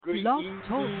Good Blog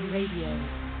Talk evening. Radio.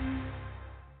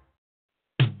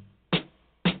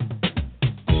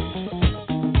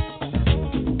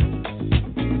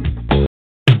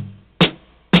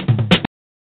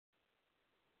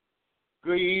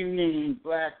 Good evening,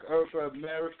 Black Earth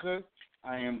America.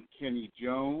 I am Kenneth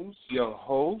Jones, your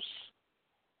host.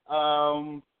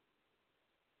 I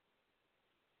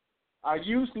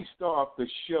usually start off the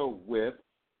show with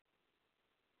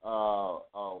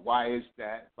Why Is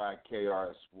That by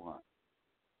KRS-One.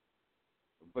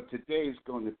 But today is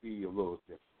going to be a little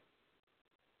different.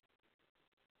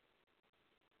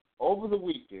 Over the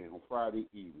weekend, on Friday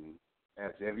evening,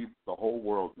 as the whole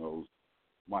world knows,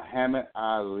 Muhammad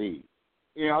Ali.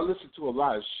 You know, I listened to a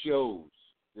lot of shows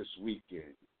this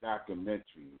weekend,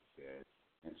 documentaries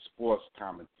and sports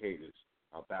commentators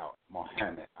about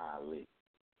Muhammad Ali.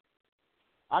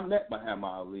 I met Muhammad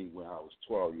Ali when I was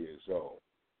 12 years old.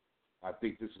 I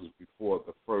think this was before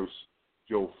the first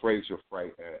Joe Frazier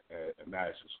fight at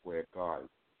Madison Square Garden.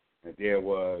 And there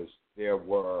were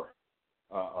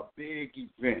a big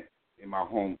event in my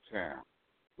hometown,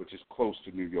 which is close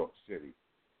to New York City.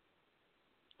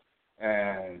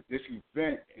 And this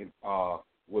event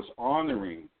was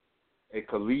honoring a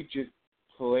collegiate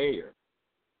player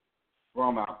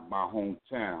from my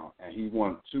hometown, and he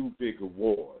won two big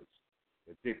awards,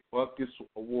 the Dick Butkus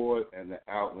Award and the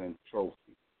Outland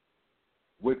Trophy,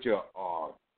 which are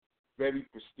very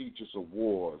prestigious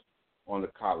awards on the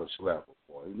college level.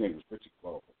 His name was Richard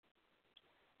Glover.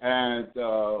 And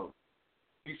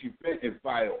this event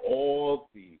invited all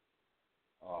the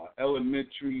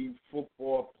elementary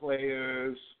football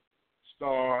players,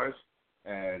 stars,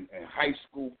 and high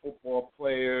school football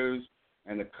players,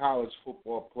 and the college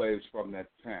football players from that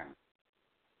town.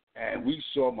 And we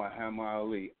saw Muhammad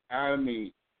Ali. I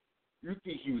mean, you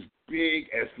think he was big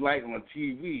as light on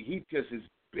TV. He just is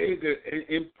bigger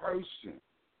in person.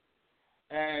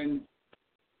 And,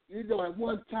 you know, at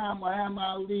one time, Muhammad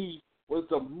Ali was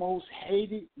the most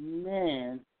hated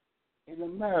man in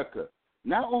America.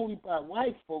 Not only by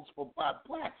white folks, but by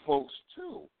black folks,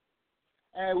 too.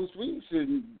 And it was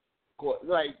reason,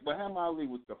 like, Muhammad Ali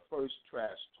was the first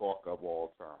trash talker of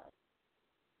all time.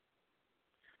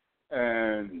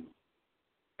 And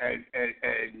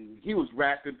he was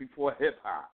rapping before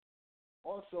hip-hop.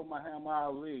 Also, Muhammad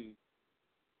Ali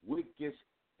witnessed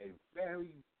a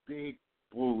very big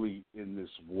bully in this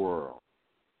world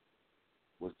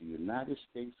was the United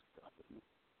States government.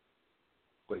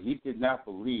 But he did not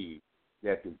believe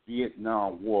that the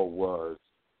Vietnam War was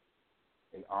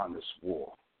an honest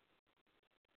war.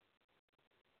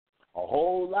 A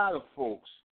whole lot of folks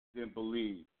didn't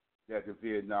believe that the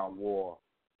Vietnam War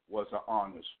was an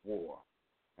honest war.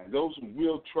 And those were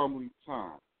real troubling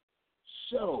times.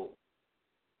 So,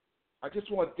 I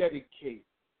just want to dedicate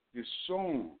this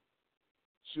song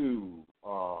to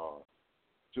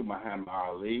Muhammad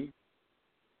Ali.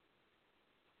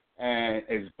 And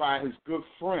it's by his good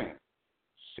friend,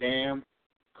 Sam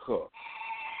Cooke.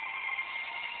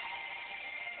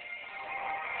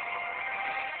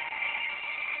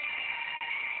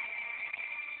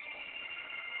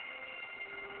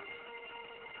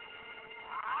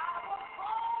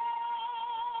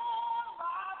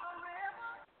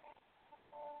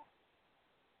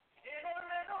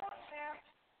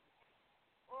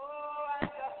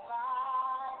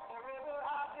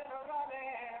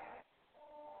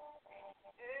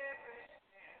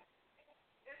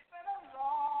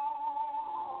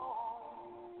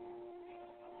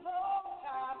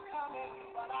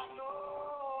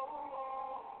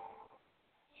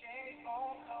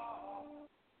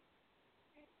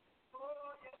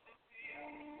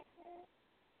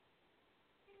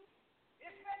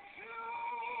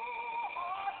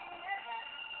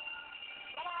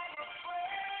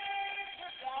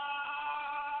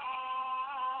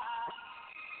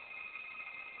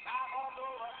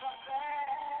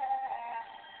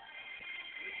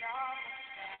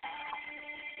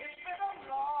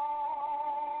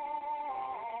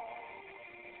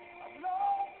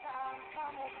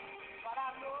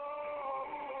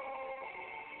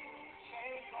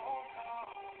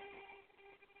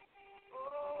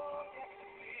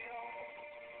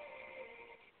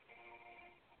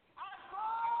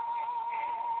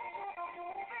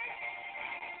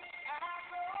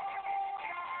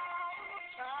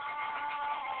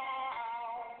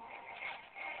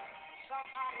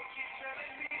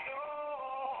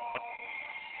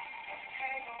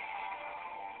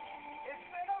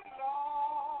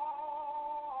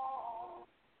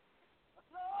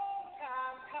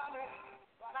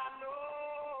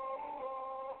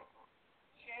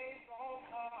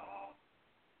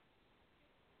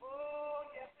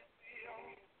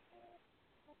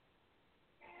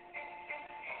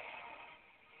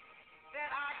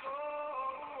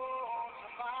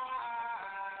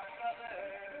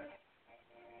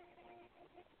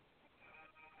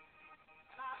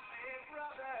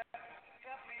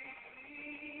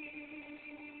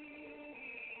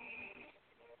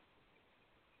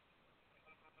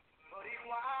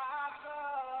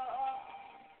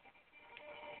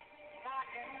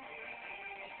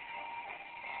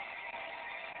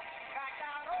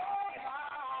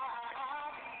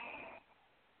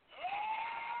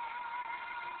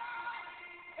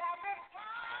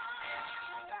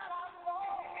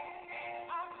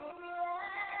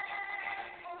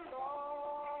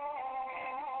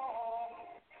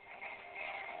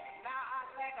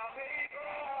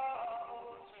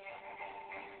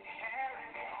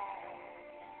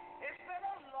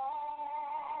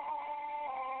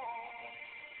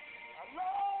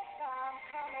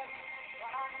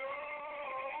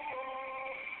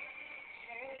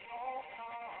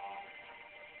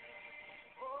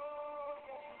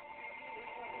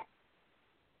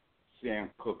 Jam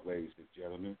Cook, ladies and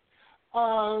gentlemen.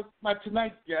 My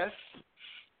tonight's guest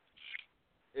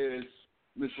is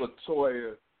Miss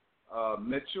Toya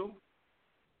Mitchell.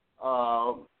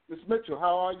 Miss Mitchell,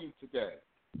 how are you today?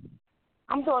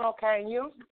 I'm doing okay, and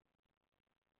you?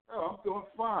 Oh, I'm doing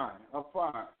fine. I'm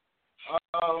fine.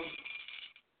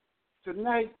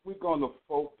 Tonight we're going to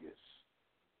focus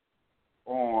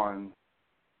on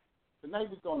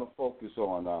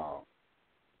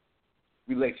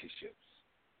relationships.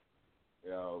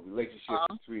 Relationships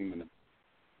between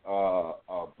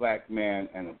a black man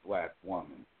and a black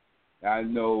woman. Now, I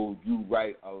know you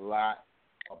write a lot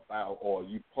about, or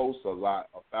you post a lot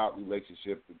about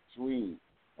relationships between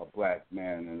a black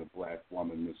man and a black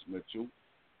woman, Miss Mitchell.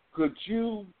 Could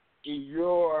you, in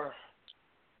your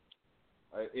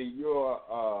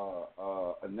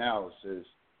analysis,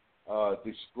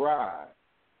 describe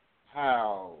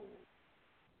how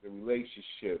the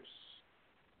relationships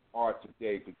are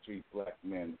today between black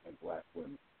men and black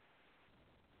women?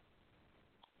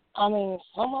 I mean,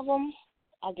 some of them,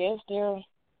 I guess they're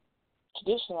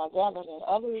traditional, I gather, and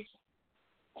others,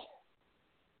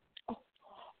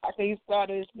 I think you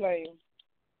started to explain.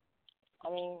 I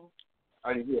mean,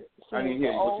 I didn't hear.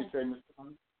 What you say, Mr.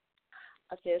 Thomas?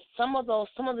 I said some of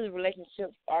the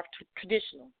relationships are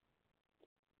traditional.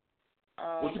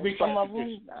 What do you mean some by of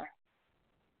traditional?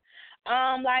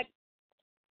 Them, like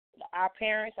our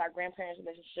parents, our grandparents'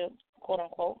 relationship, quote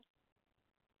unquote.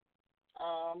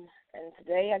 And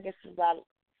today, I guess it's about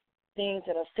things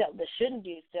that shouldn't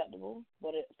be acceptable,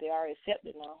 but they are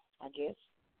accepted now, I guess.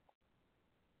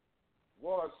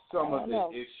 What are some of the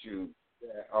issues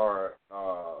that are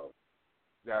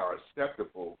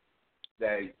acceptable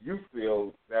that you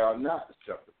feel that are not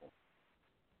acceptable?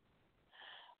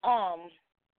 A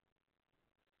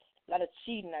lot of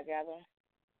cheating, I gather.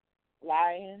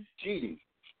 Lying. Cheating.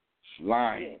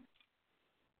 Lying. Yeah.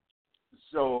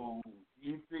 So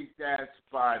you think that's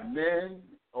by men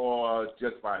or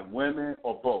just by women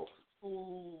or both?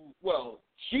 Well,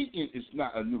 cheating is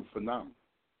not a new phenomenon.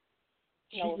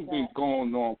 Cheating been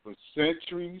going on for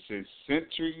centuries and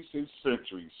centuries and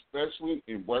centuries, especially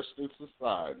in Western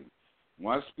society.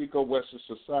 When I speak of Western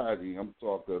society, I'm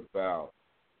talking about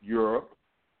Europe,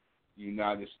 the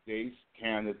United States,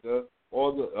 Canada,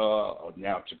 all the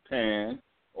now Japan,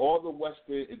 all the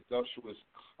Western industrialist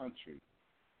countries.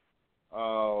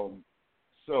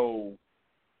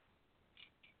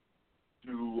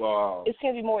 It's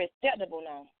going to be more acceptable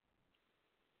now.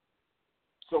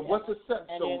 So what's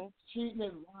acceptable? Cheating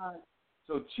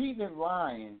and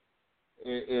lying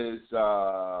is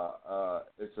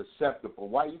acceptable.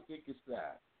 Why do you think it's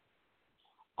that?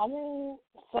 I mean,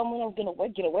 some of them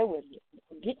get away with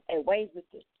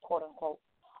it, quote unquote.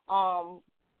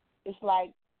 It's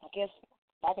like, I guess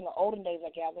back in the olden days, I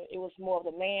gather, it was more of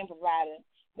the man providing,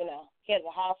 head of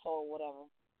the household, or whatever,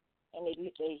 and they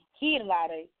hid a lot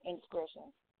of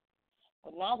indiscretions.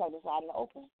 But now it's like it's out in the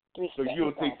open. So you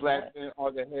don't think black men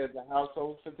are the head of the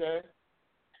household today?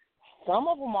 Some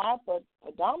of them are, but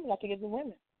predominantly I think it's the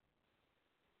women.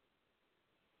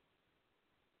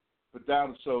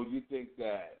 So you think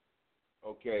that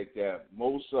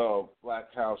most of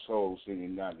black households in the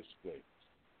United States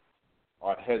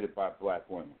are headed by black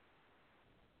women?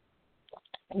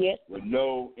 Yes. With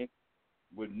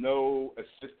no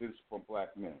assistance from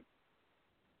black men?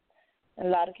 In a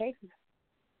lot of cases.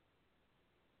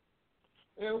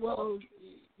 Yeah, well,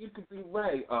 you could be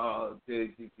right.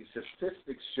 The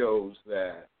statistics shows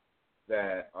that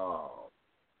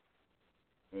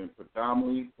in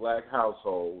predominantly black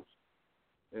households,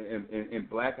 in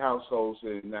black households in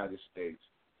the United States,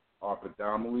 are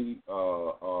predominantly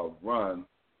run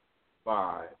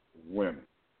by women,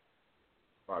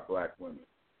 by black women.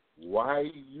 Why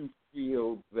do you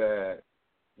feel that?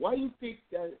 Why do you think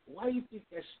that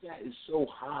stat is so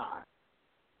high?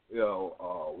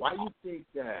 Why do you think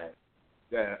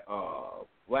that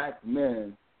black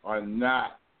men are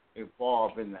not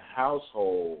involved in the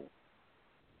household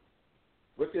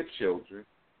with their children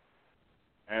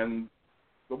and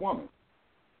the woman?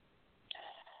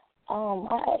 I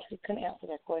actually couldn't answer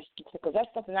that question because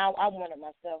that's something I wanted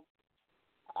myself.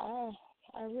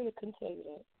 I really couldn't tell you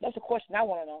that. That's a question I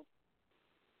want to know.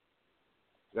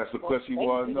 That's the question you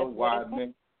want to know, why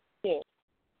men? Yeah.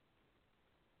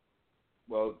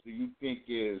 Well, do you think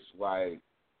it's like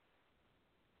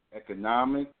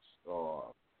economics,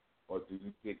 or do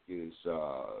you think it's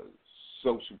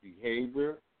social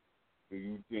behavior? Do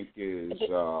you think it's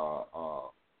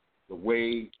the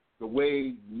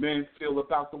way men feel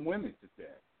about the women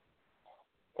today?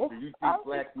 Do you think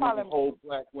black men hold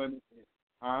black women?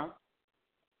 Huh?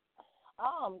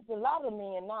 A lot of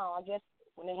men now, I guess,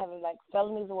 when they're having like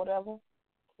felonies or whatever,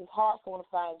 it's hard for them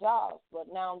to find jobs.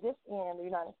 But now on this end,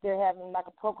 they're having like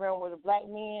a program where the black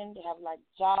men, they have like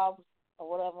jobs or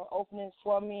whatever, openings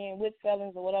for men with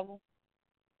felons or whatever,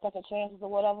 second chances or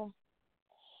whatever.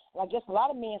 And I guess a lot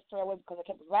of men stray away because they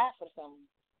can't provide for the family.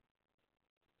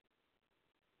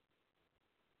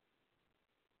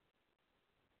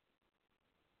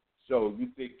 So you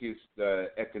think it's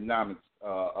the economic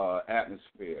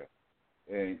atmosphere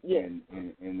in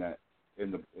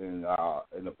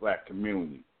the black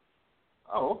community?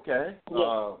 Oh, okay.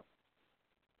 Yes.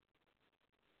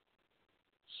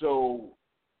 So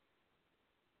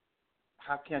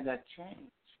how can that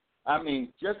change? I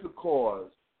mean, just because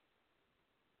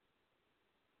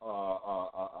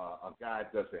a guy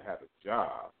doesn't have a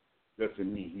job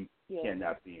doesn't mean he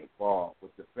cannot be involved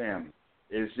with the family.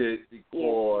 Is it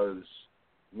because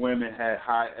women had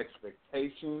high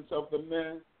expectations of the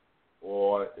men,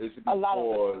 or is it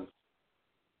because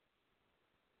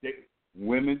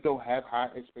women don't have high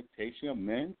expectations of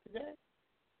men today?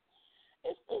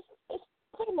 It's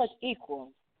pretty much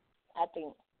equal, I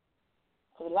think.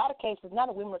 Because a lot of cases, now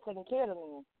the women are taking care of the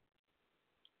men.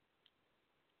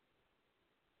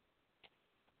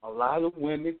 A lot of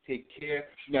women take care.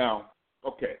 Now,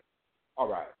 okay, all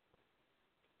right.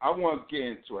 I want to get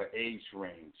into an age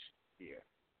range here.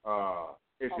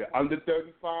 Is it under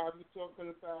 35 you're talking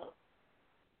about?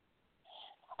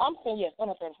 I'm saying yes,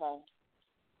 under 35.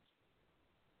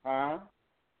 Huh?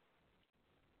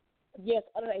 Yes,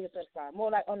 under the age of 35.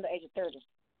 More like under the age of 30.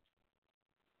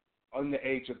 Under the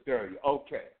age of 30.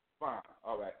 Okay, fine.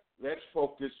 All right. Let's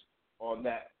focus on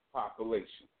that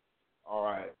population. All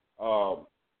right.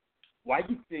 Why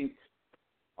do you think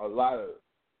a lot of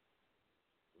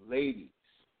ladies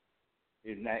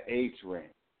in that age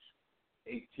range,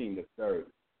 18 to 30,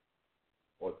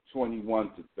 or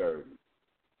 21 to 30,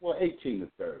 well, 18 to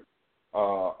 30,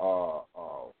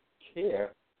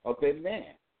 care of their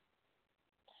man?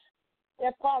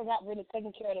 They're probably not really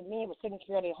taking care of the men, but taking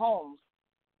care of their homes.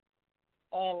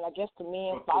 And I guess the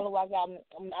men follow. I don't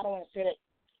want to say that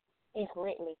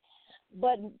incorrectly,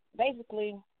 but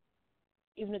basically,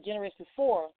 even the generation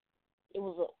before, it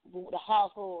was the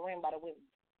household ran by the women.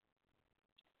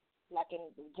 Like in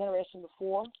the generation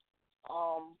before, it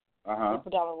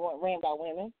predominantly ran by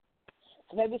women.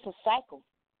 So maybe it's a cycle.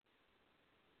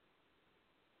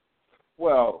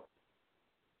 Well,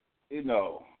 I may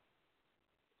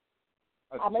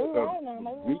be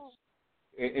wrong.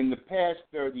 In the past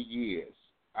 30 years,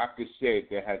 I could say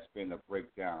there has been a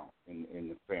breakdown in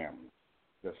the family.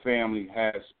 The family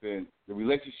has been, the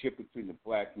relationship between the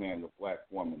black man and the black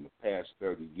woman the past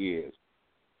 30 years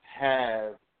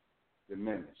have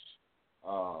diminished.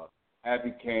 Have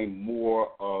became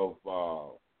more of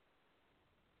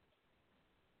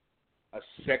a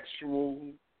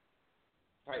sexual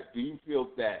type. Do you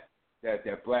feel that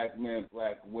black men,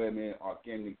 black women are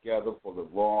getting together for the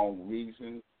wrong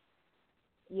reasons?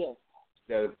 Yes.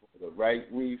 Instead of for the right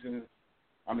reasons?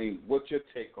 I mean, what's your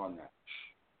take on that?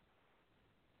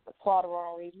 For the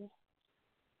wrong reasons.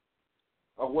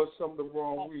 Or what's some of the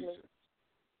wrong reasons?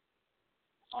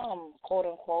 Quote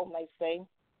unquote, may say.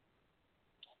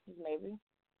 Maybe.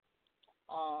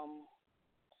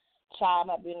 Child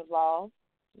not being involved.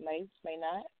 May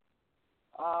not.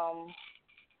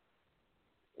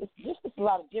 It's a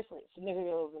lot of different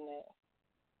scenarios in that.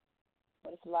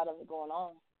 But it's a lot of it going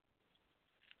on.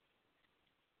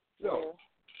 So,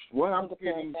 what I'm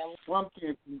getting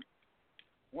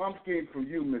from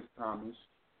you, Ms. Thomas,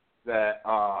 that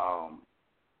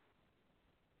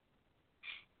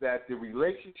that the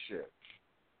relationship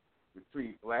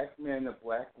between black men and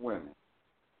black women,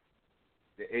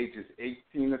 the ages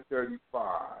 18 to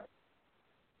 35,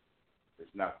 is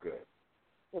not good.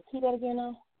 Repeat that again,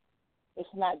 now.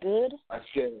 It's not good? I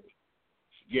said,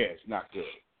 yeah, it's not good.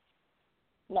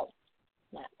 No,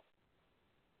 not.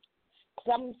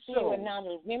 Because I'm seeing now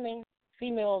that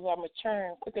females are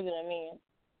maturing quicker than the men.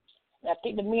 And I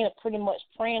think the men are pretty much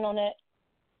preying on that.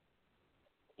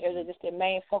 Either just their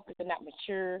main focus, they're not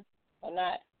mature or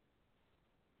not,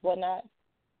 whatnot.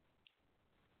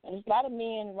 And there's a lot of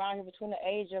men around here between the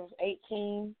age of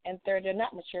 18 and 30, they're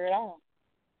not mature at all.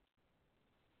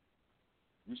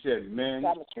 You said men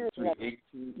between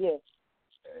 18? Yes.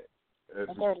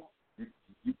 And 30.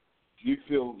 You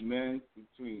feel men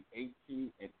between 18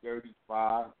 and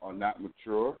 35 are not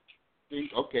mature?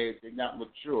 Okay, they're not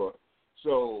mature.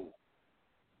 So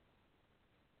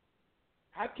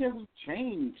how can we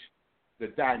change the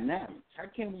dynamics? How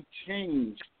can we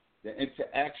change the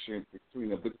interaction between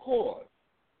them? Because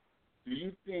do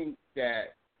you think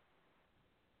that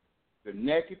the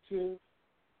negative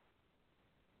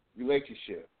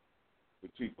relationship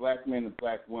between black men and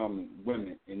black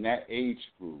women in that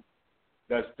age group,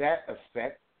 does that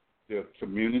affect the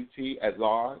community at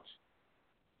large?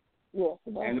 Yes,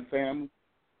 it does. And the family?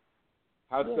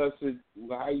 How does it?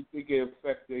 How do you think it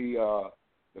affects the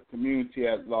community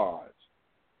at large?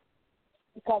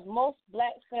 Because most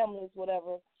black families,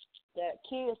 whatever, their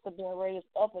kids have been raised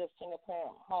up in a single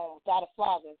parent home without a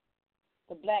father.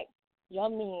 The black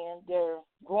young men, they're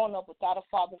growing up without a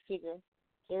father figure.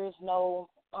 There is no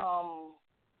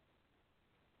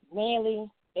manly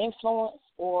influence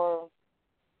or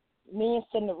men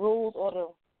setting the rules or the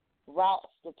routes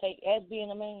to take as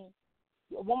being a man.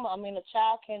 A woman, a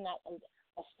child cannot,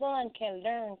 a son can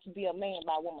learn to be a man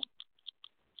by a woman.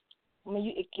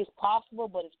 It's possible,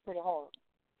 but it's pretty hard.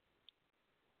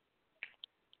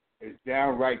 It's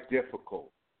downright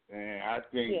difficult. And I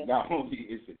think not only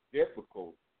is it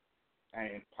difficult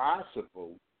and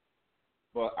impossible,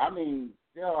 but,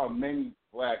 there are many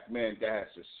black men that have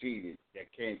succeeded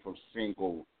that came from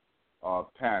single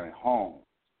parent homes.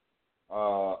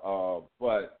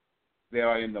 But they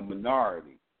are in the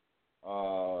minority.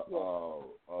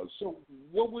 So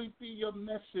what would be your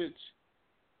message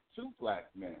to black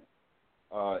men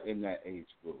in that age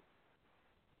group?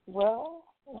 Well,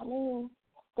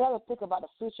 they have to think about the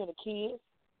future of the kids.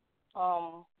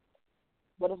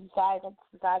 What the society's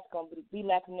going to be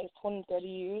like in the next 20, 30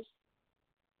 years.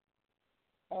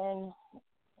 And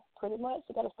pretty much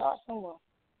they got to start somewhere.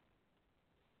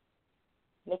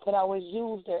 They could always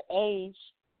use their age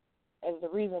as the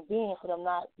reason being for them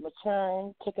not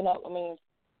maturing, taking up,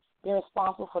 they're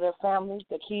responsible for their families,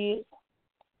 their kids,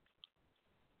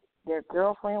 their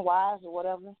girlfriend, wives, or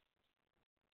whatever.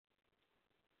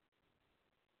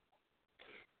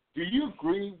 Do you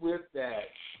agree with that?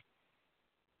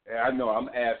 And I know I'm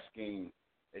asking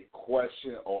a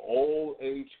question, an old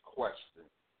age question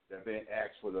that's been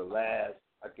asked for the last,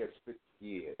 50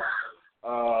 years.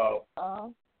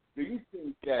 Do you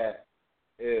think that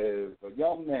if a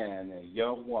young man and a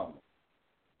young woman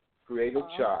create a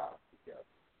child together,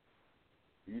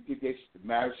 do you think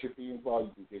marriage should be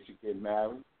involved? Do you think they should get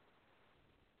married?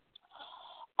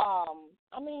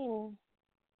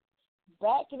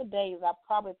 Back in the days, I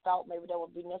probably thought maybe that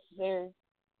would be necessary,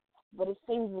 but it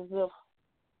seems as if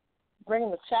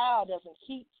bringing a child doesn't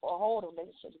keep or hold a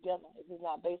relationship together if it's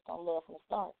not based on love from the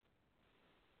start.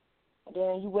 And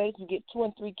then you wait, you get 2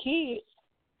 and 3 kids,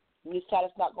 and you decide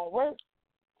it's not going to work,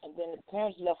 and then the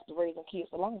parents left to raise the kids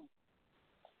alone.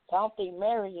 So I don't think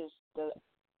marriage is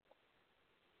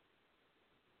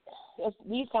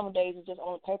these kind of days is just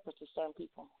on paper to certain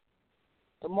people.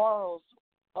 The morals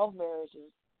of marriage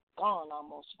is gone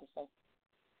almost, you can say.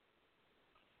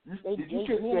 Did you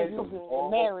just say the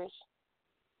marriage?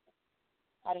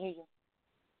 I didn't hear you.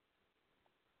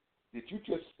 Did you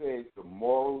just say the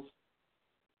morals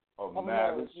of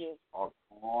marriage yes. are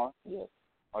gone? Yes.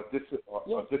 Are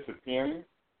disappearing?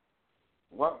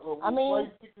 Why do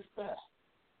you think it's that?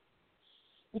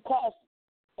 Because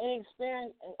in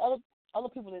experience, and other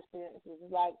people's experiences,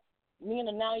 it's like men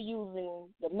are now using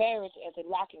the marriage as a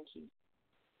locking key.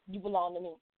 You belong to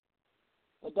me,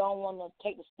 but don't want to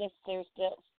take the necessary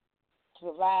steps to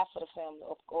provide for the family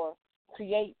or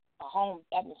create a home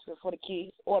atmosphere for the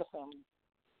kids or the family.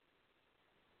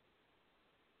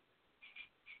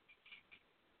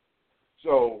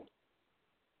 So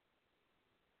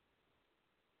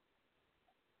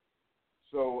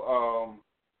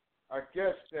I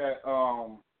guess that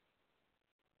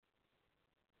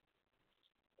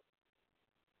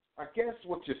I guess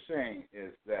what you're saying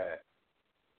is that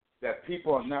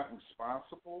people are not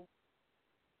responsible.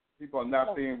 People are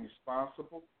not being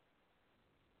responsible.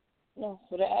 No,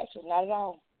 for their actions, not at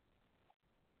all.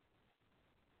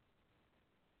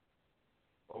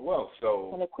 Well, so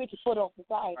when they quit to put on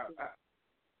society.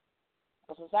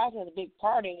 But society has a big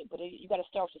part in it, but you got to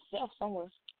start with yourself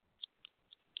somewhere.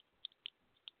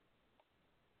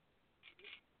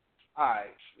 All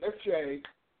right, let's say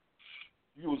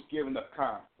you was given a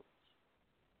conference,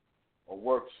 a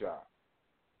workshop.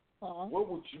 What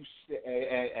would you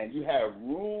say? And you have a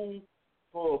room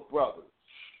full of brothers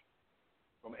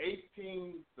from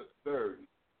 18 to 30.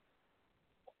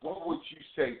 What would you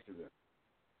say to them?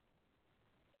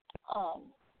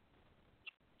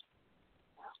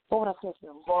 What would I say to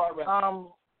them?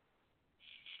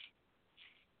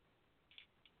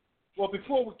 Well,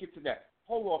 before we get to that,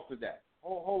 hold off to that.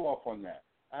 Hold off on that.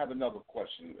 I have another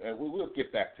question, and we'll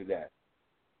get back to that.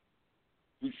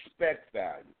 Respect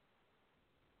value.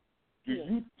 Do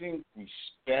you think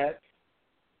respect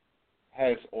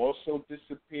has also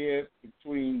disappeared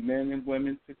between men and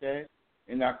women today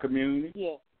in our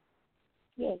community?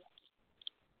 Yes.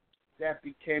 That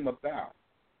became about?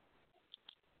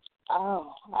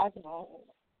 Oh, I don't know.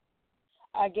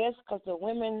 I guess because the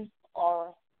women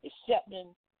are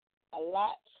accepting a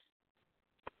lot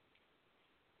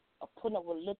or putting up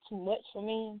with a little too much for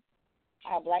men,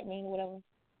 our black men, whatever.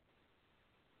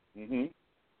 Mhm.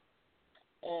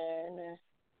 And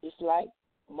it's like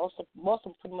most of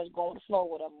them pretty much going with the flow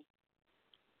with them.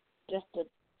 Just the,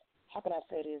 how can I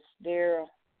say this? They're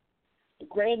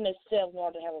degrading themselves in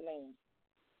order to have a man.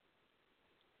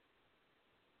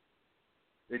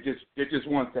 They just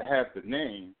want to have the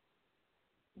name.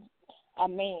 A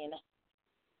man.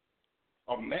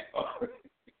 A man.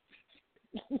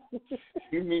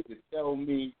 You mean to tell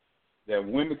me that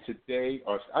women today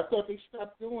are? I thought they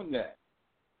stopped doing that.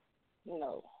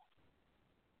 No.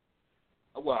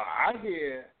 Well, I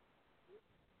hear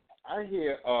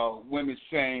women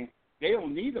saying they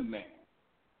don't need a man.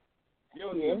 They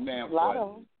don't need a man a lot for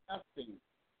of them. nothing.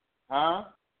 Huh?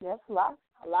 Yes, a lot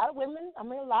of women. I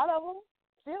mean, a lot of them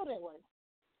feel that way.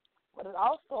 But there's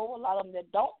also a lot of them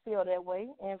that don't feel that way.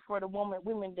 And for the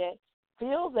women that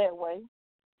feel that way,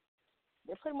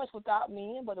 they're pretty much without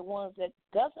men. But the ones that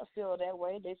doesn't feel that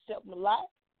way, they accept a lot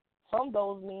from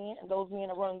those men, and those men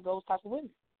are running those types of women.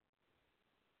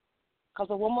 Because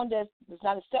a woman that's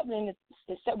not accepting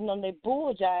them, they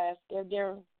bulljive.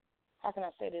 They're how can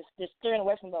I say this? They're steering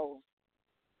away from those.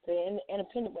 The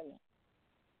independent women.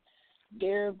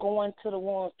 They're going to the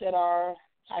ones that are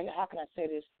how can I say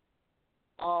this?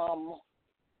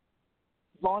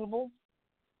 Vulnerable.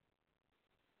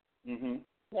 Mhm.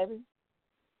 Maybe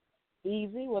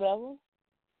easy, whatever.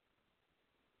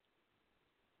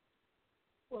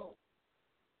 Well,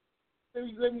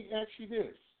 let me ask you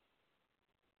this.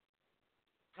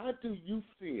 How do you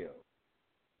feel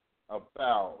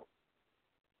about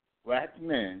black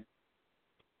men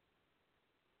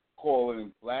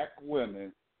calling black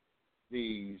women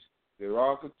these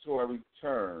derogatory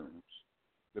terms,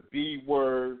 the B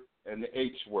word and the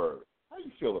H word? How do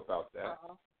you feel about that?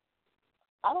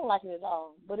 I don't like it at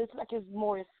all, but it's like it's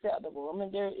more acceptable. I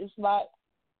mean,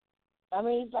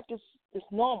 it's like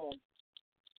it's normal.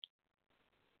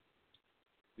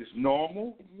 It's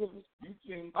normal? You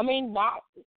think? I mean, not.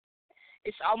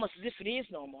 It's almost as if it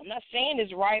is normal. I'm not saying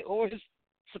it's right or it's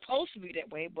supposed to be that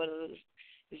way, but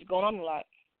it's going on a lot.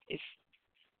 It's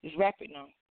rapid now.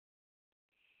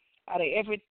 Out of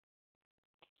every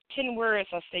 10 words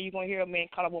I say, you're going to hear a man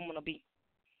call a woman a B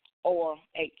or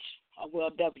H or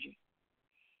W.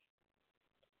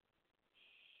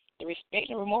 The respect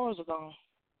and the morals are gone.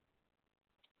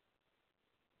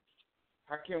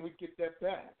 How can we get that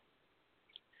back?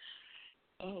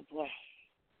 Oh, boy.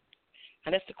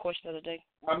 And that's the question of the day.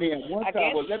 I mean, at one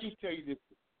time, well, let me tell you this.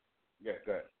 Yeah,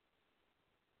 go ahead.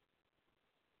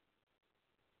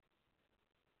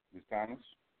 Ms. Thomas?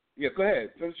 Yeah, go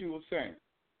ahead. Finish what you were saying.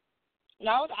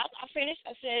 No, I finished.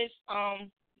 I said,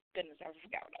 goodness, I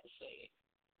forgot what I was saying.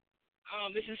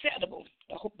 It's acceptable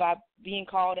by being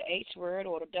called the H word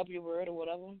or the W word or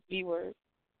whatever, B word.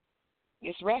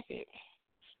 It's rapid.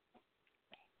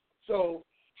 So,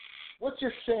 what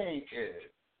you're saying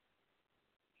is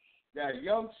that a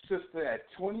young sister at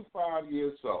 25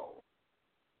 years old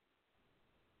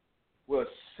will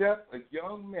accept a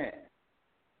young man,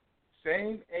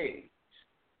 same age,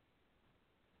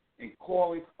 and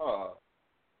calling her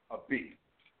a B.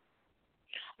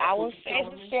 I would say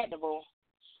it's acceptable.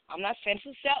 I'm not saying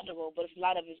it's acceptable, but a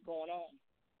lot of it's going on.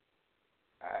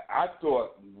 I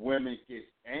thought women get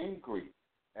angry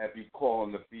at be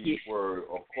calling the B word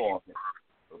or calling it,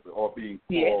 or being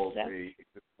called a.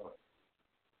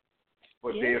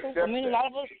 But they accept I mean, that. a lot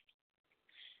of us,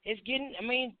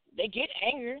 they get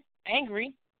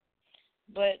angry,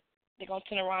 but they're going to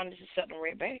turn around and just accept them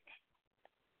right back.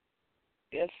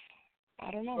 Yes,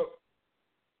 I don't know.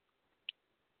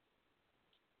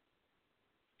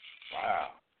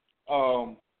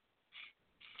 Wow.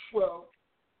 Well,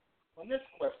 my next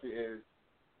question is,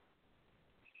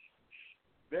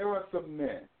 there are some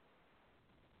men,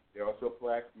 there are some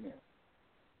black men.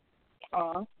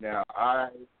 Now,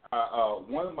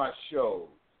 one of my shows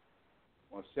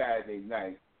on Saturday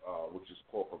night, which is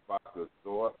called Provocative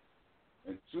Thought,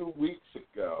 and 2 weeks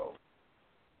ago,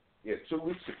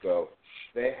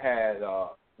 they had,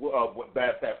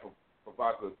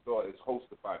 Provocative Thought is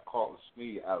hosted by Carlos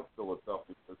Sneed out of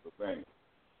Philadelphia, Pennsylvania.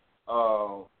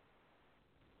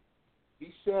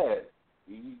 He said,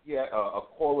 a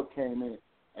caller came in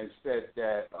and said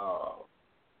that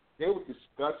they were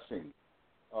discussing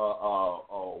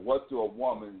what do a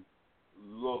woman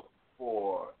look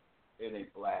for in a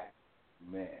black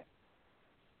man.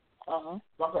 So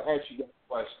I'm going to ask you that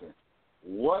question.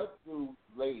 What do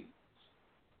ladies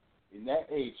in that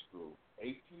age group,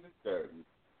 18 to 30,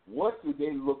 what do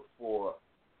they look for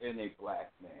in a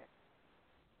black man?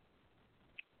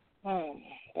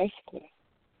 Basically,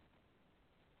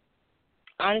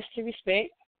 honesty,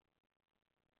 respect,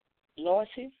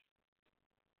 loyalty,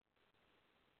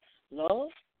 love.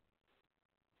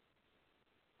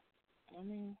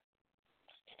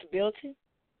 Stability.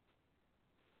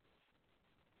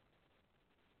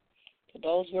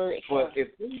 Those words. But if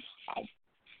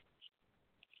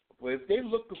they're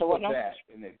looking for that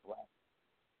in a black,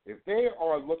 if they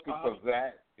are looking for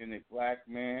that in a black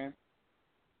man,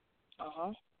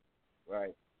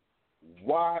 right?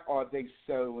 Why are they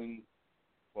settling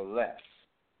for less?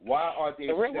 Why are they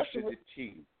accepting the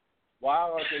cheating? Why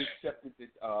are they accepting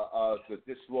the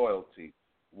disloyalty?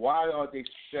 Why are they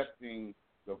accepting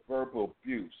the verbal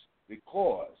abuse?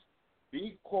 Because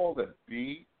being called a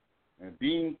B and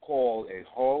being called a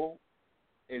hoe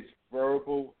is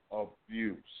verbal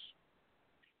abuse.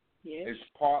 Yes. It's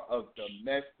part of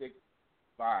domestic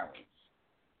violence.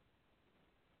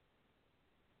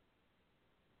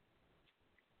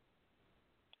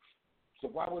 So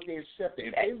why would they accept it?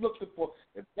 If they looking for,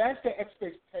 if that's the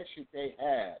expectation they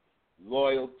have,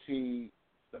 loyalty,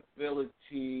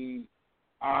 stability,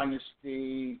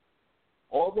 honesty,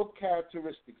 all the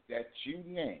characteristics that you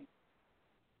name,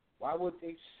 why would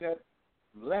they accept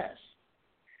less?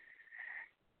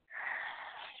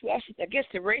 I guess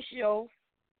the ratio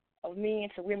of men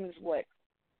to women is what?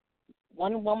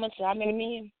 One woman to how many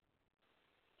men?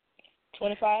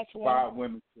 25 to 1? 5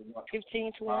 women to 1.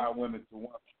 15 to 1? 5 women to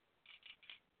 1.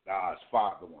 Nah, it's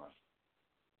 5 to 1.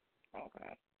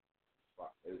 Okay.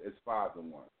 It's 5 to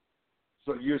 1.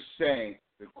 So you're saying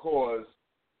because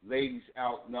ladies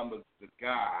outnumber the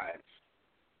guys,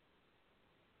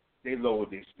 they lower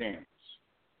their standards.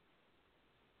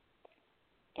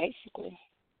 Basically.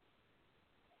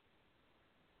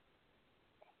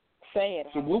 Say it.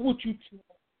 So what would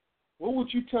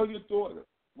you tell your daughter?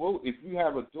 Well, if you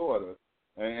have a daughter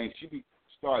and she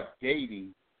start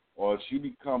dating or she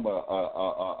become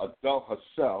a adult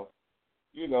herself,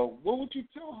 you know, what would you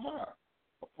tell her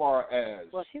as far as?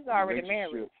 Well, she's already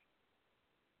married.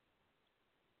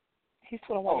 She's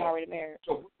 21 and already married.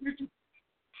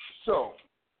 So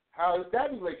how is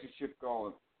that relationship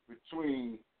going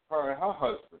between her and her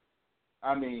husband?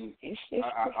 I mean,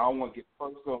 I don't want to get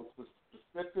personal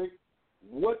specific.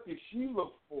 What did she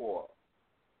look for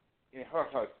in her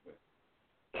husband?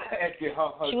 And did her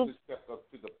husband step up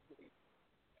to the plate?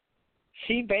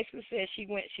 She basically said she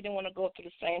didn't want to go through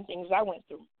the same things I went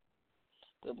through.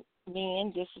 The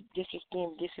men being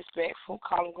disrespectful,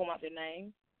 calling them out their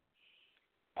name.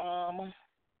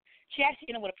 She actually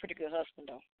ended up with a pretty good husband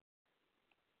though.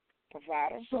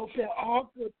 Provider. So there are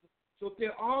good. So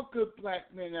there are good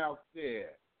black men out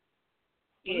there.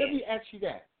 Yeah. Let me ask you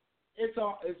that. It's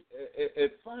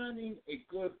finding a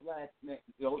good black man.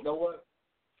 You know what?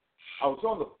 I was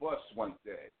on the bus one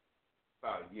day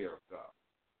about a year ago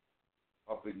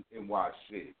up in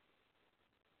NYC,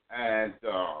 and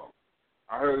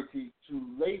I heard these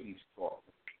 2 ladies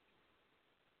talking,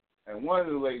 and one of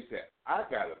the ladies said, "I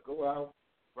gotta go out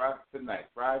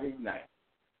Friday night,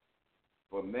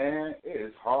 but man, it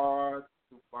is hard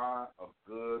to find a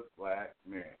good black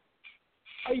man."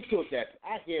 How you feel that?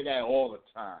 I hear that all the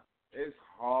time. It's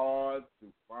hard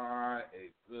to find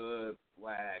a good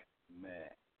black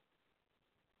man.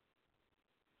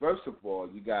 First of all,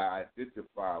 you got to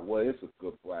identify what is a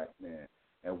good black man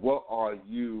and what are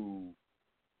you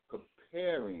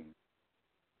comparing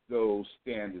those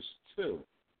standards to.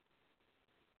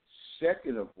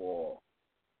 Second of all,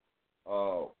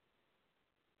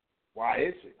 why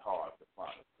is it hard to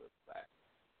find a good black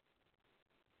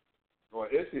man? Or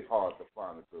is it hard to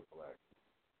find a good black man?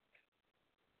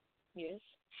 Yes,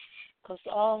 because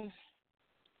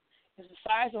if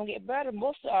society don't get better,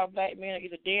 most of our black men are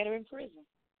either dead or in prison.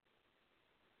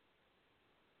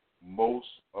 Most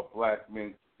of black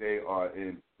men today are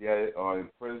in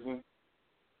prison.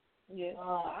 Yes.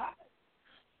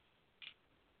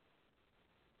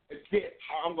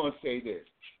 I'm going to say this.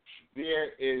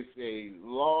 There is a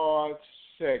large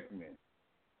segment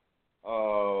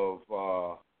of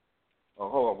hold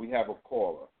on, we have a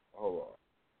caller. Hold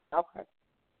on. Okay.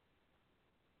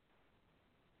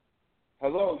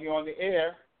 Hello, you on the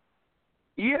air?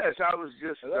 Yes, I was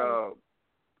just.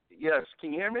 Yes,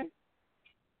 can you hear me?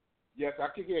 Yes, I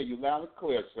can hear you loud and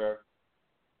clear, sir.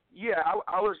 Yeah,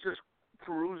 I was just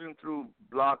perusing through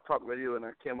Blog Talk Radio and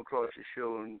I came across your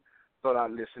show and thought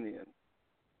I'd listen in.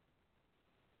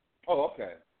 Oh,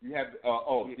 okay. You have.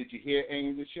 Did you hear any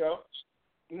of the show?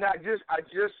 No, I just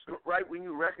right when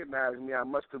you recognized me, I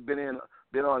must have been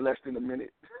on less than a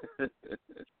minute.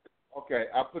 Okay,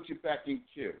 I'll put you back in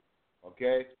queue.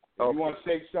 Okay, If you want to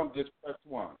say something, just press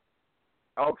 1.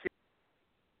 Okay.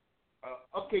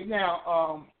 Okay,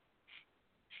 now,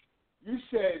 you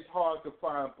said it's hard to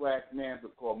find black men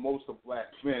because most of black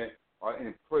men are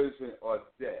in prison or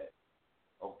dead.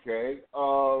 Okay?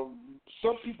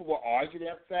 Some people will argue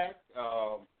that fact.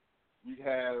 We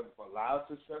have a lot of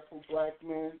successful black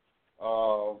men.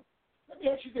 Let me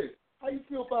ask you this. How you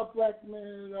feel about black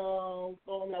men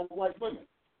going out with white women?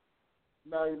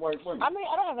 Marry white women? I mean,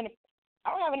 I don't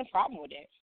have any problem with that.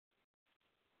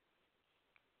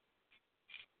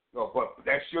 No, but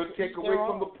that's your takeaway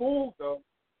from the pool, though.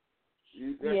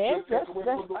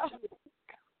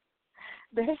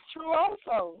 That's true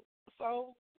also.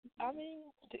 So, I mean,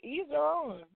 to each their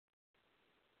own.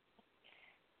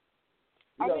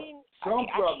 Some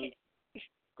brothers.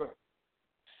 Go ahead.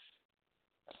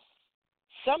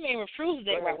 Some men refuse to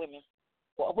date white women,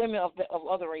 or women of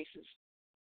other races.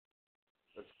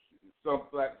 So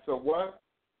what?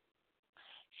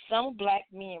 Some black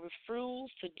men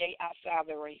refuse to date outside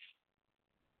their race.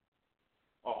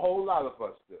 A whole lot of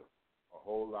us do. A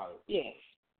whole lot of us. Yes.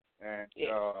 And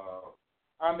yes.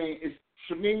 I mean,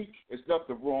 to me, it's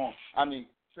nothing wrong. I mean,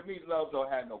 to me, love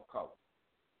don't have no color.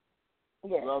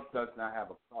 Yes. Love does not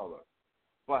have a color.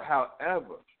 But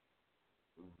however,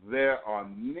 there are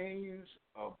millions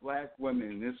of black women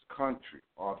in this country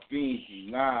are being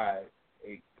denied,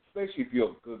 especially if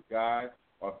you're a good guy,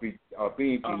 are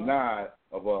being denied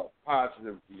of a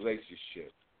positive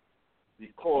relationship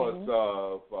because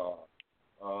of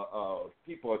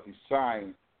people are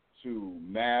deciding to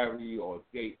marry or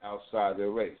date outside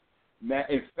their race. Now,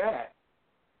 in fact,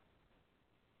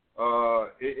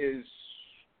 it is.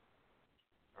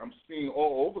 I'm seeing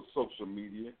all over social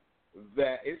media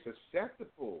that it's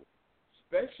acceptable,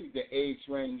 especially the age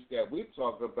range that we're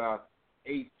talking about,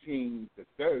 18 to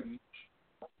 30.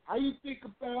 How you think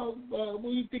about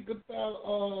when you think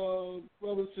about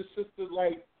brothers and sisters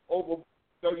like over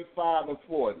 35 or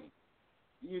 40?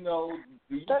 You know,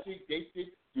 do you think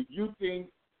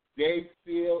they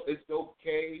feel it's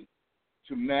okay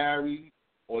to marry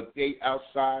or date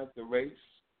outside the race?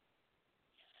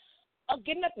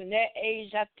 Getting up in that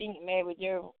age, I think maybe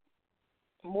they're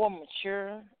more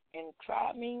mature and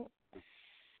try. I mean,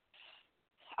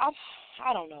 I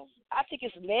don't know. I think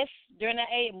it's less during that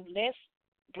age, less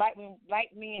black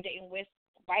men dating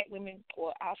white women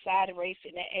or outside the race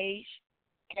in that age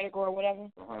category or whatever.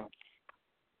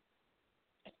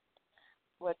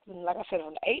 But like I said,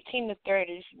 on the 18 to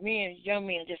 30s, young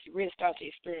men just really start to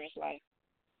experience life.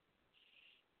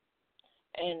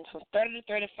 And from 30 to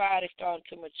 35, they start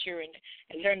to mature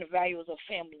and learn the values of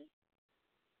family,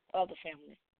 other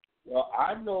family. Well,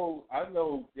 I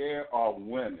know there are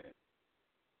women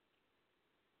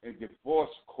in divorce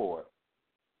court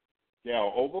that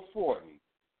are over 40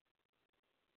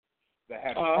 that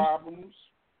have problems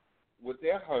with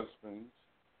their husbands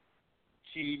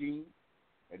cheating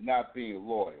and not being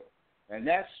loyal, and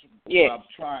that's what I'm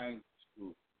trying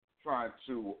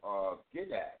to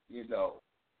get at. You know,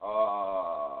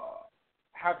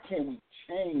 how can we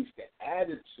change the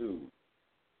attitude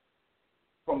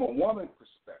from a woman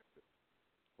perspective,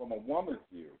 from a woman's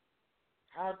view?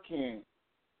 How can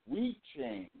we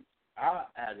change our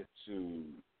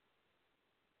attitude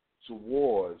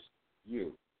towards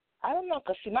you? I don't know,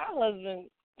 because see, my husband,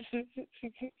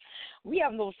 we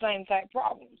have those same type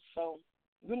problems, so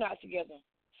we're not together.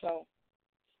 So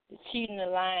the cheating, the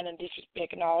lying, and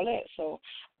disrespect and all that. So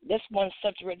that's one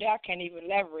subject right there I can't even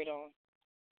elaborate on.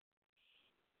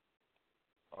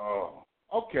 Oh,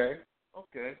 okay.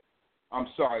 I'm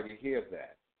sorry to hear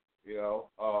that. You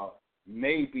know,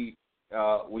 maybe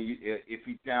if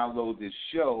you download this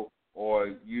show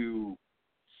or you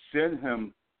send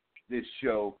him this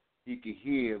show, he can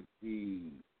hear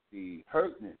the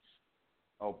hurtness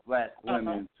of black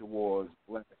women towards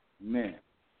black men.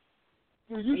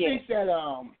 Do you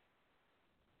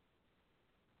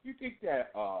think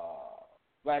that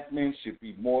black men should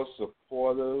be more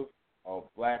supportive of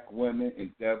black women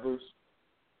endeavors?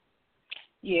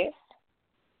 Yes.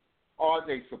 Are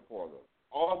they supportive?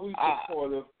 Are we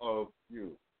supportive of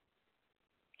you?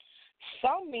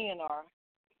 Some men are,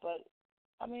 but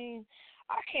I mean,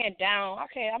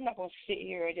 I'm not going to sit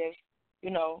here and just,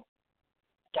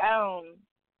 down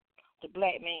the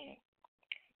black man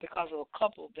because of a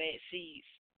couple of bad seeds.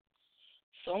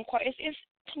 So it's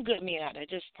some good men out there.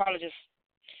 Probably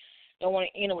don't want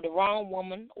to end up with the wrong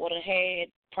woman, or that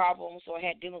had problems, or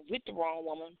had dealing with the wrong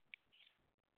woman,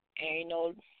 and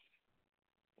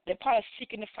they're probably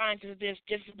seeking to find this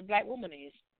just as the black woman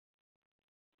is.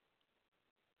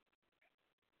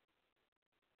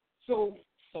 So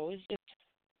it's just.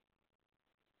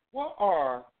 What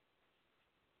are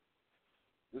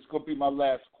This could be my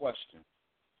last question.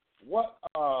 What?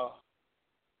 Oh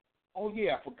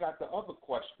yeah, I forgot the other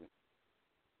question.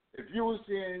 If you was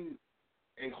in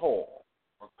a hall,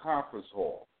 a conference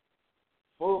hall,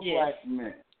 full of black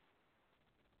men,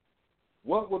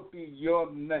 what would be your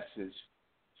message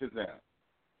to them?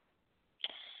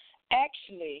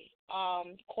 Actually,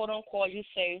 quote unquote, you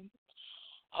say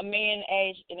a man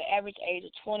in the average age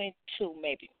of 22,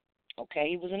 maybe. Okay,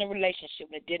 he was in a relationship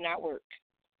that did not work.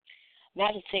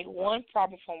 Not to take one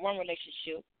problem from one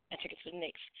relationship and take it to the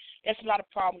next. That's a lot of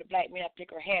problems the black men I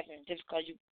think are having just because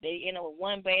they end up with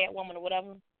one bad woman or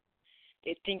whatever.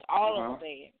 They think all of them are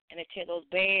bad, and they take those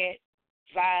bad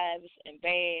vibes and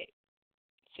bad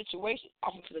situations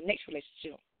off into the next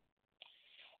relationship.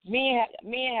 Men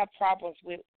have problems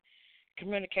with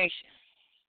communication.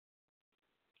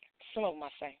 Some of them, I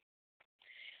say.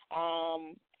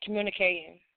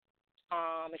 Communicating,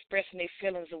 expressing their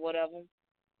feelings or whatever.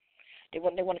 They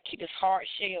want to keep this hard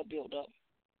shell built up.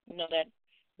 You know, that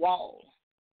wall.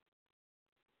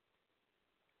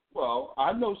 Well,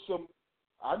 I know some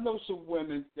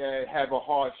women that have a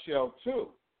hard shell too.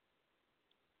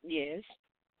 Yes.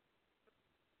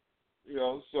 You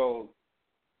know, so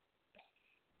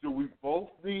do we both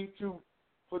need to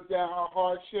put down our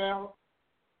hard shell?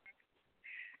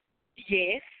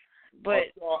 Yes, but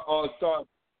or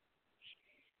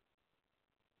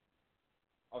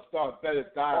start better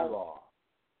dialogue.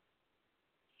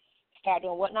 Start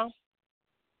doing what now?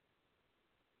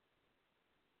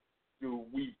 Do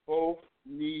we both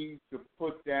need to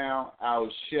put down our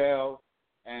shell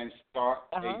and start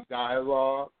a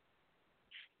dialogue?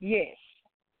 Yes.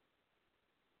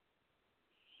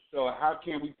 So how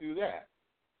can we do that?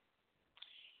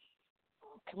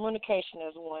 Communication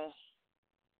is one.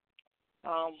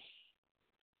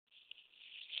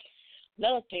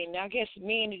 Another thing, I guess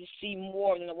men need to see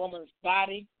more than a woman's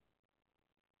body,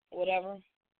 whatever,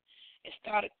 and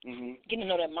start getting to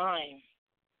know their mind.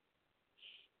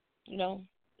 You know,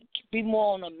 be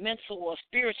more on a mental or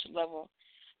spiritual level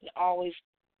than always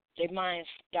their minds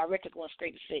directly going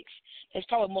straight to sex. That's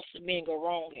probably most of the men go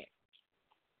wrong at.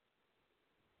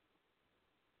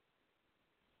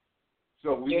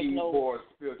 So we need more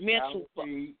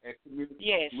spirituality and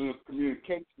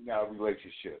communication in our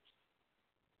relationships.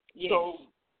 Yes. So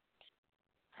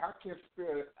how can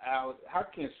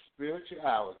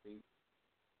spirituality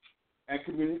and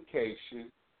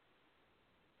communication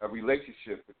a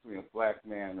relationship between a black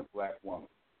man and a black woman?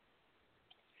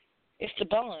 It's the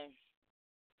bond.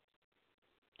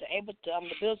 The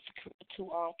ability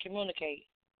to communicate.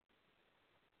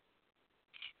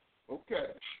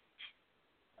 Okay.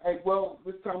 Hey, well,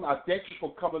 this time I thank you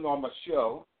for coming on my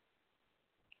show,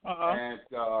 and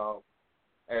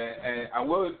I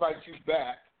will invite you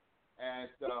back, and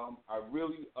I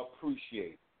really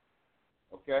appreciate it.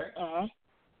 Okay.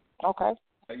 Okay.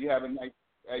 You have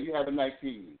a nice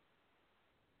evening.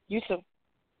 You too.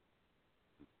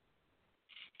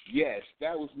 Yes,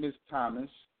 that was Miss Thomas.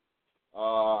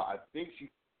 I think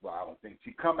I don't think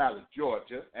she come out of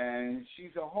Georgia, and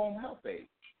she's a home health aide.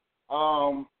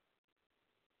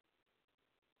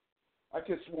 I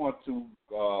just want to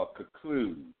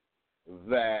conclude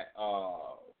that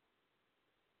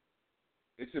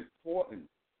it's important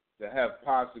to have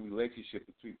positive relationship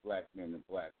between black men and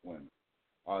black women,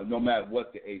 no matter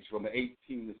what the age, from 18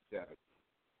 to 70.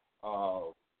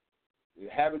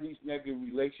 Having these negative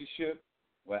relationships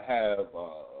will have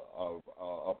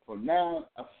a pronounced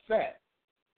effect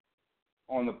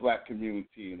on the black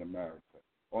community in America.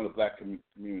 On the black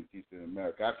communities in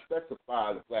America. I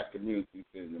specify the black communities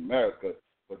in America,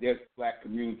 but there's black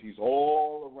communities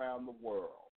all around the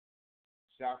world,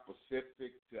 South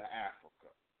Pacific to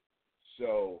Africa.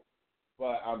 So,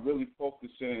 but I'm really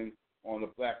focusing on the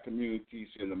black communities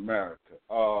in America.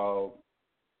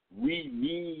 We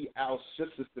need our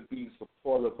sisters to be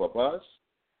supportive of us,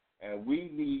 and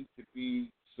we need to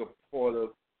be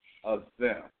supportive of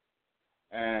them.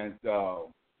 And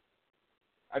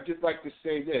I'd just like to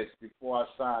say this before I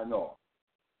sign off.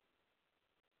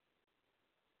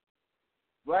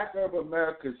 Black Urban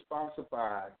America is sponsored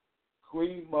by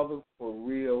Queen Mother for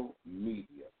Real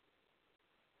Media.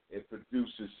 It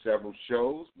produces several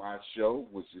shows. My show,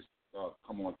 which is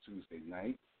come on Tuesday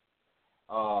night.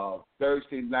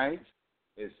 Thursday night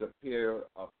is A Pair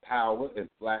of Power in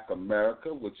Black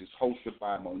America, which is hosted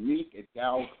by Monique and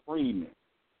Dow Freeman,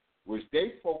 which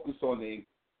they focus on the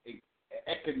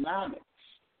economics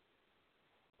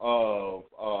of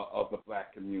the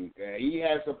black community. And he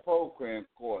has a program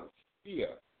called Fear.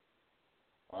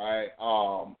 All right.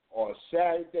 On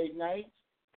Saturday night,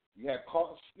 you have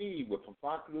Carl Sneed with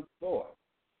Provocative Thought,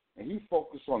 and he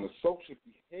focused on the social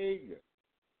behavior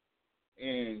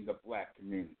in the black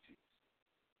community.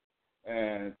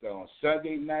 And on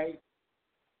Sunday night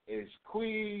is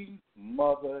Queen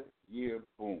Mother Year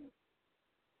Boom,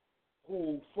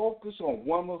 who focus on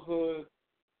womanhood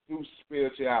through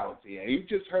spirituality. And you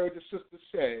just heard the sister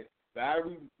say that our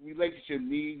relationship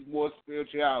needs more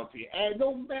spirituality. And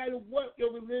no matter what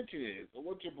your religion is or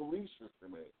what your belief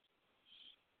system is,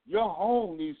 your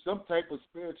home needs some type of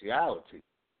spirituality.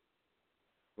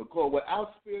 Because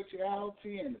without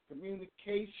spirituality and the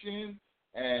communication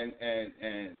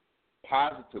and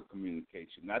positive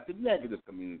communication, not the negative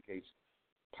communication,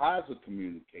 positive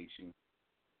communication,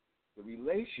 the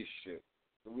relationship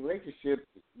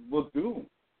will doom.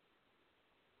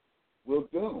 Will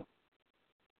doom.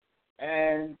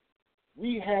 And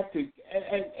we have to,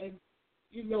 and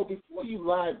you know, before you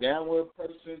lie down with a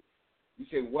person, you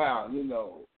say, wow, you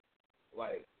know,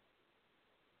 like,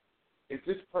 is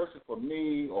this person for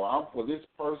me or I'm for this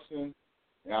person?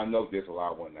 And I know there's a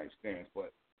lot of one-night stands,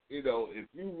 but, you know, if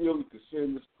you really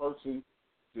consider this person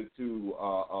to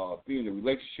be in a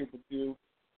relationship with you,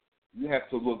 you have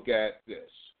to look at this.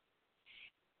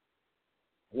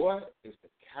 What is the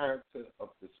character of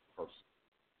this person?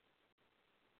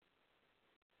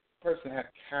 Person have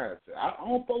character.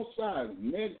 On both sides,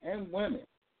 men and women.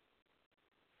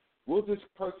 Will this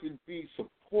person be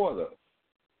supportive?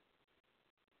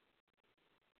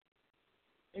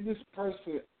 Is this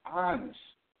person honest?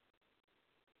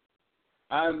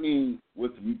 I mean,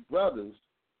 with brothers,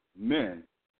 men,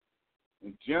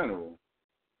 in general,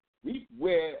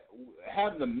 we're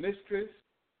having a mistress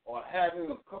or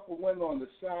having a couple women on the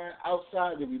side,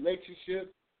 outside the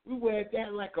relationship, we wear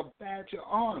that like a badge of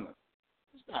honor.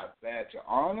 It's not a badge of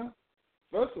honor.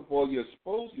 First of all, you're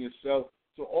exposing yourself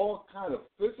to all kind of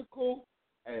physical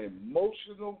and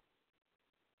emotional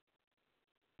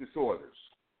disorders.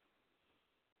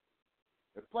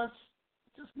 And plus,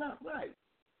 it's just not right.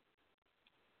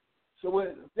 So with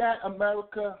that,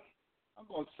 America, I'm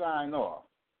going to sign off.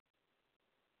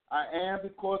 I am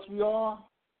because we are.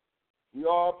 We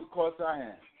are because I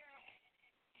am.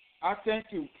 I thank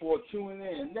you for tuning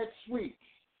in. Next week,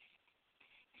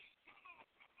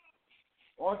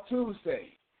 on Tuesday,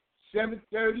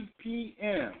 7:30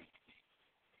 p.m.,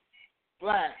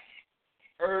 Black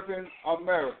Urban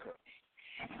America.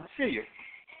 See you.